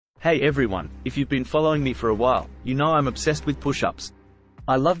Hey everyone, if you've been following me for a while, you know I'm obsessed with push-ups.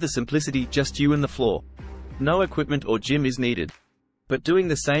 I love the simplicity, just you and the floor. No equipment or gym is needed. But doing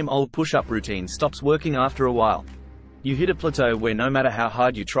the same old push-up routine stops working after a while. You hit a plateau where no matter how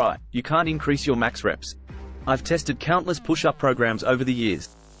hard you try, you can't increase your max reps. I've tested countless push-up programs over the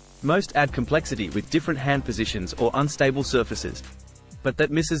years. Most add complexity with different hand positions or unstable surfaces. But that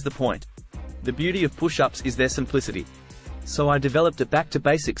misses the point. The beauty of push-ups is their simplicity. So I developed a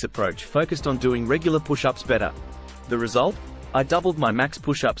back-to-basics approach focused on doing regular push-ups better. The result? I doubled my max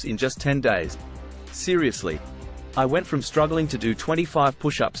push-ups in just 10 days. Seriously. I went from struggling to do 25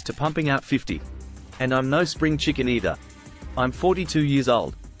 push-ups to pumping out 50. And I'm no spring chicken either. I'm 42 years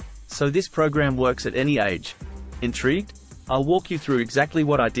old. So this program works at any age. Intrigued? I'll walk you through exactly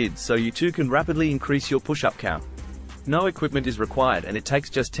what I did so you too can rapidly increase your push-up count. No equipment is required and it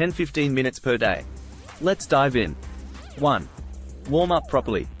takes just 10-15 minutes per day. Let's dive in. 1. Warm up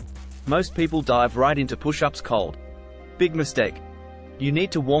properly. Most people dive right into push-ups cold. Big mistake. You need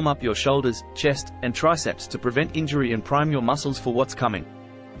to warm up your shoulders, chest, and triceps to prevent injury and prime your muscles for what's coming.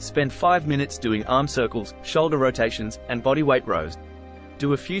 Spend 5 minutes doing arm circles, shoulder rotations, and body weight rows.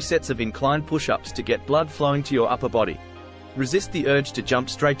 Do a few sets of inclined push-ups to get blood flowing to your upper body. Resist the urge to jump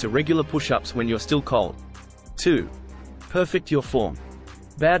straight to regular push-ups when you're still cold. 2. Perfect your form.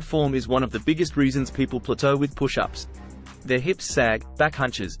 Bad form is one of the biggest reasons people plateau with push-ups. Their hips sag, back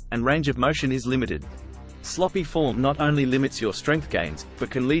hunches, and range of motion is limited. Sloppy form not only limits your strength gains,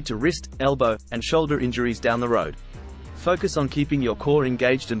 but can lead to wrist, elbow, and shoulder injuries down the road. Focus on keeping your core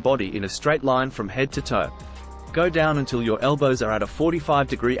engaged and body in a straight line from head to toe. Go down until your elbows are at a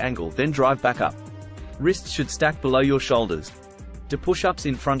 45-degree angle, then drive back up. Wrists should stack below your shoulders. Do push-ups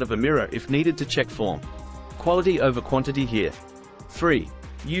in front of a mirror if needed to check form. Quality over quantity here. 3.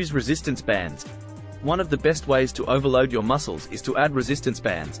 Use resistance bands. One of the best ways to overload your muscles is to add resistance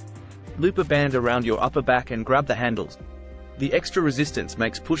bands. Loop a band around your upper back and grab the handles. The extra resistance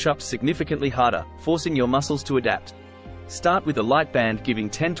makes push-ups significantly harder, forcing your muscles to adapt. Start with a light band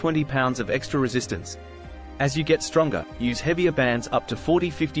giving 10-20 pounds of extra resistance. As you get stronger, use heavier bands up to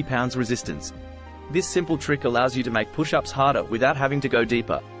 40-50 pounds resistance. This simple trick allows you to make push-ups harder without having to go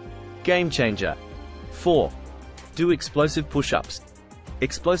deeper. Game changer. 4. Do explosive push-ups.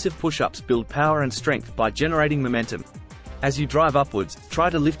 Explosive push-ups build power and strength by generating momentum. As you drive upwards,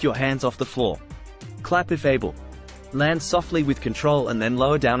 try to lift your hands off the floor. Clap if able. Land softly with control and then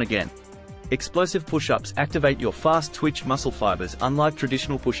lower down again. Explosive push-ups activate your fast-twitch muscle fibers unlike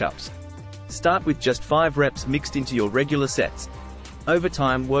traditional push-ups. Start with just 5 reps mixed into your regular sets. Over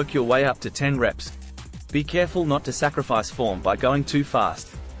time, work your way up to 10 reps. Be careful not to sacrifice form by going too fast.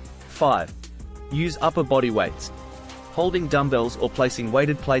 5. Use upper body weights. Holding dumbbells or placing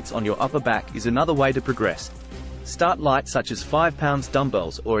weighted plates on your upper back is another way to progress. Start light, such as 5 pounds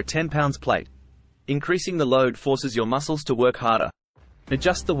dumbbells or a 10 pounds plate. Increasing the load forces your muscles to work harder.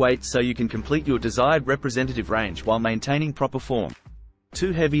 Adjust the weight so you can complete your desired representative range while maintaining proper form.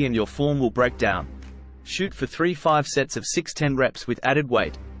 Too heavy and your form will break down. Shoot for 3-5 sets of 6-10 reps with added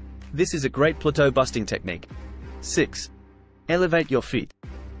weight. This is a great plateau busting technique. 6. Elevate your feet.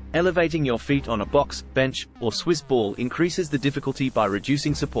 Elevating your feet on a box, bench, or Swiss ball increases the difficulty by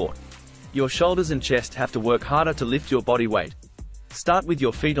reducing support. Your shoulders and chest have to work harder to lift your body weight. Start with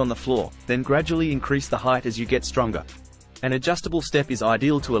your feet on the floor, then gradually increase the height as you get stronger. An adjustable step is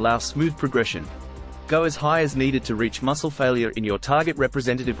ideal to allow smooth progression. Go as high as needed to reach muscle failure in your target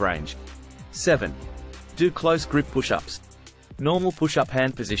representative range. 7. Do close grip push-ups. Normal push-up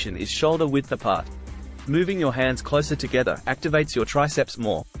hand position is shoulder width apart. Moving your hands closer together activates your triceps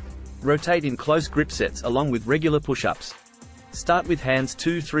more. Rotate in close grip sets along with regular push-ups. Start with hands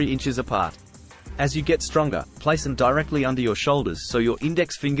 2-3 inches apart. As you get stronger, place them directly under your shoulders so your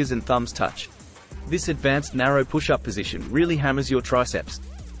index fingers and thumbs touch. This advanced narrow push-up position really hammers your triceps.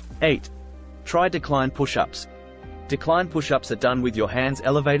 8. Try decline push-ups. Decline push-ups are done with your hands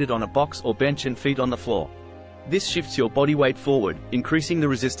elevated on a box or bench and feet on the floor. This shifts your body weight forward, increasing the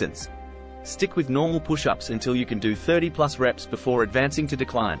resistance. Stick with normal push-ups until you can do 30+ reps before advancing to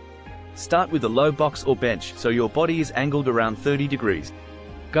decline. Start with a low box or bench so your body is angled around 30 degrees.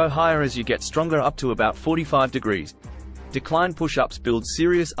 Go higher as you get stronger up to about 45 degrees. Decline push-ups build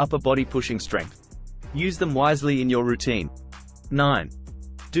serious upper body pushing strength. Use them wisely in your routine. 9.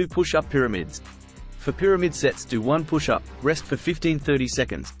 Do push-up pyramids. For pyramid sets, do 1 push-up, rest for 15-30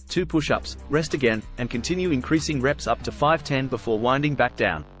 seconds, 2 push-ups, rest again, and continue increasing reps up to 5-10 before winding back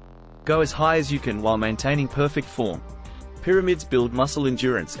down. Go as high as you can while maintaining perfect form. Pyramids build muscle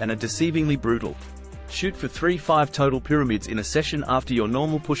endurance and are deceivingly brutal. Shoot for 3-5 total pyramids in a session after your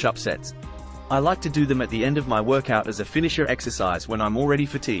normal push-up sets. I like to do them at the end of my workout as a finisher exercise when I'm already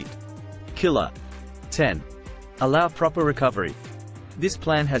fatigued. Killer 10. Allow proper recovery. This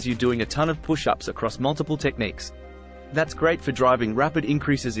plan has you doing a ton of push-ups across multiple techniques. That's great for driving rapid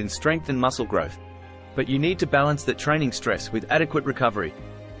increases in strength and muscle growth. But you need to balance that training stress with adequate recovery.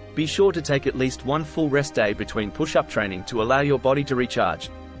 Be sure to take at least one full rest day between push-up training to allow your body to recharge.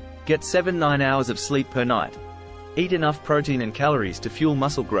 Get 7-9 hours of sleep per night. Eat enough protein and calories to fuel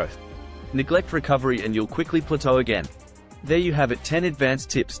muscle growth. Neglect recovery and you'll quickly plateau again. There you have it, 10 advanced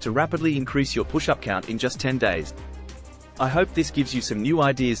tips to rapidly increase your push-up count in just 10 days. I hope this gives you some new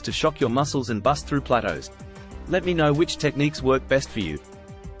ideas to shock your muscles and bust through plateaus. Let me know which techniques work best for you.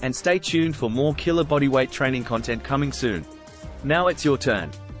 And stay tuned for more killer bodyweight training content coming soon. Now it's your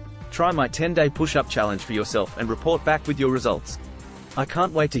turn. Try my 10-day push-up challenge for yourself and report back with your results. I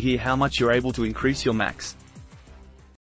can't wait to hear how much you're able to increase your max.